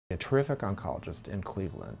A terrific oncologist in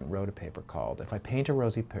Cleveland wrote a paper called "If I Paint a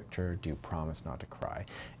Rosy Picture, Do You Promise Not to Cry?"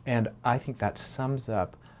 And I think that sums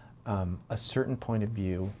up a certain point of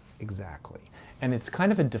view exactly. And it's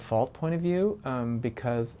kind of a default point of view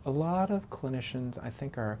because a lot of clinicians, I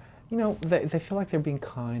think, are, they feel like they're being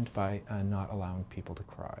kind by not allowing people to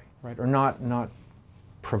cry, right? Or not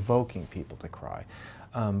provoking people to cry.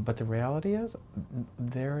 But the reality is,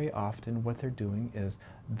 very often what they're doing is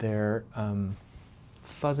they're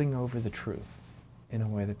fuzzing over the truth in a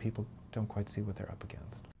way that people don't quite see what they're up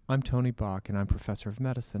against. I'm Tony Bach, and I'm professor of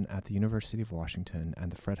medicine at the University of Washington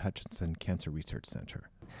and the Fred Hutchinson Cancer Research Center.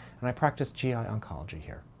 And I practice GI oncology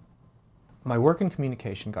here. My work in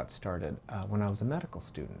communication got started when I was a medical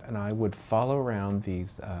student, and I would follow around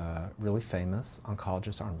these really famous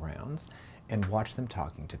oncologists on rounds and watch them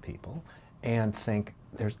talking to people and think,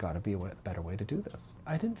 there's got to be a better way to do this.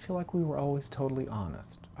 I didn't feel like we were always totally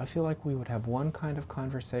honest. I feel like we would have one kind of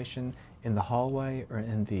conversation in the hallway or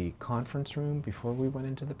in the conference room before we went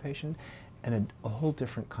into the patient, and a whole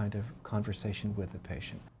different kind of conversation with the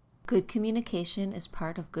patient. Good communication is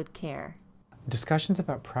part of good care. Discussions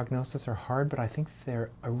about prognosis are hard, but I think they're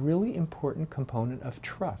a really important component of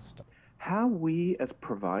trust. How we as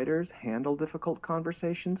providers handle difficult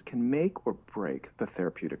conversations can make or break the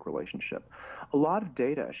therapeutic relationship. A lot of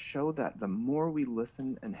data show that the more we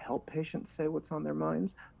listen and help patients say what's on their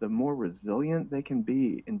minds, the more resilient they can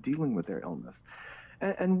be in dealing with their illness.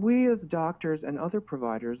 And we as doctors and other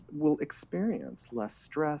providers will experience less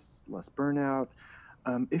stress, less burnout,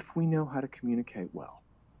 if we know how to communicate well.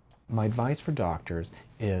 My advice for doctors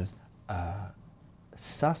is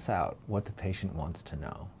suss out what the patient wants to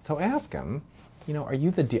know. So ask them, are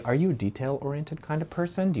you a detail-oriented kind of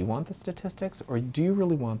person? Do you want the statistics, or do you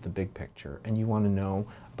really want the big picture and you want to know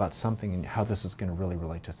about something and how this is going to really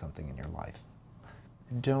relate to something in your life?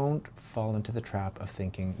 Don't fall into the trap of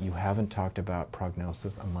thinking you haven't talked about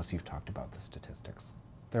prognosis unless you've talked about the statistics.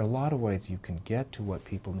 There are a lot of ways you can get to what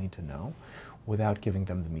people need to know without giving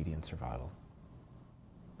them the median survival.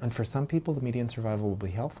 And for some people, the median survival will be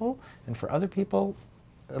helpful, and for other people,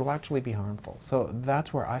 it'll actually be harmful. So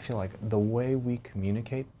that's where I feel like the way we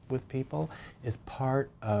communicate with people is part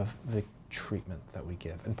of the treatment that we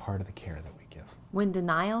give and part of the care that we give. When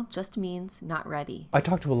denial just means not ready. I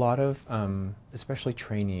talk to a lot of, especially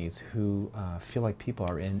trainees, who feel like people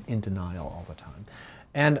are in denial all the time.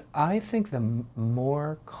 And I think the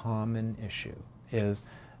more common issue is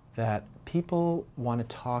that people want to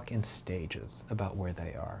talk in stages about where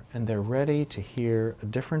they are, and they're ready to hear a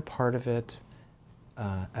different part of it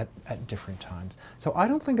at different times. So I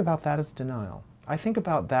don't think about that as denial. I think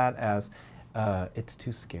about that as it's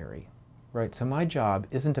too scary, right? So my job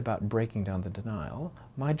isn't about breaking down the denial.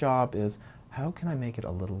 My job is, how can I make it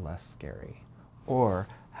a little less scary? Or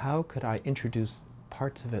how could I introduce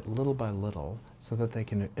parts of it little by little so that they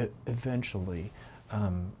can eventually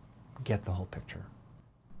get the whole picture?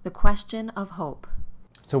 The question of hope.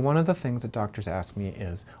 So one of the things that doctors ask me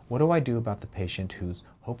is, what do I do about the patient who's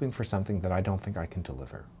hoping for something that I don't think I can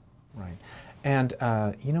deliver, right? And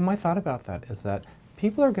my thought about that is that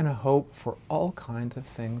people are going to hope for all kinds of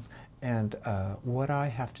things, and what I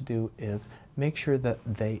have to do is make sure that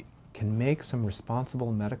they can make some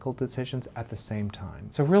responsible medical decisions at the same time.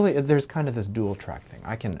 So really, there's kind of this dual track thing.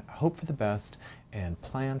 I can hope for the best and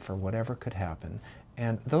plan for whatever could happen,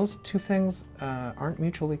 and those two things aren't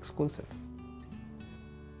mutually exclusive.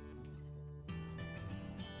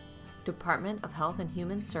 Department of Health and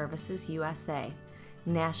Human Services USA,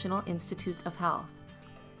 National Institutes of Health,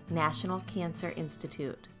 National Cancer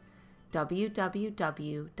Institute,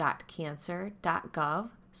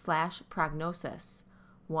 www.cancer.gov/prognosis,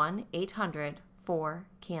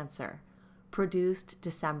 1-800-4-CANCER, produced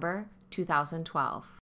December 2012.